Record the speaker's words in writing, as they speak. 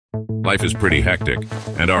Life is pretty hectic,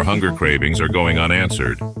 and our hunger cravings are going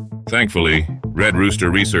unanswered. Thankfully, Red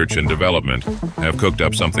Rooster Research and Development have cooked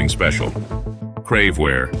up something special.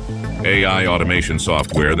 CraveWare, AI automation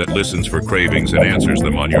software that listens for cravings and answers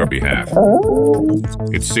them on your behalf.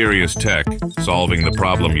 It's serious tech, solving the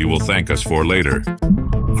problem you will thank us for later.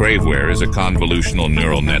 CraveWare is a convolutional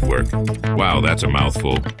neural network. Wow, that's a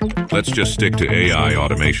mouthful. Let's just stick to AI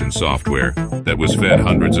automation software that was fed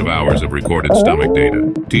hundreds of hours of recorded stomach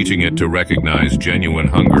data, teaching it to recognize genuine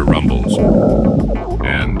hunger rumbles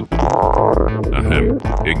and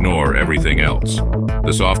ignore everything else.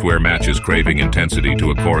 The software matches craving intensity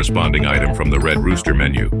to a corresponding item from the Red Rooster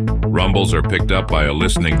menu. Rumbles are picked up by a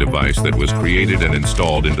listening device that was created and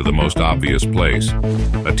installed into the most obvious place,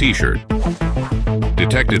 a t-shirt.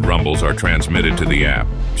 Detected rumbles are transmitted to the app,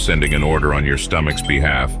 sending an order on your stomach's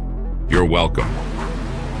behalf. You're welcome.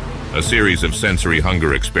 A series of sensory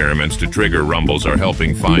hunger experiments to trigger rumbles are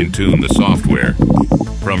helping fine-tune the software,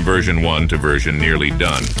 from version 1 to version nearly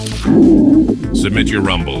done. Submit your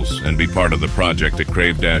rumbles and be part of the project at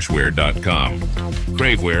crave-ware.com.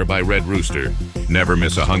 CraveWare by Red Rooster. Never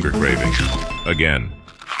miss a hunger craving. Again.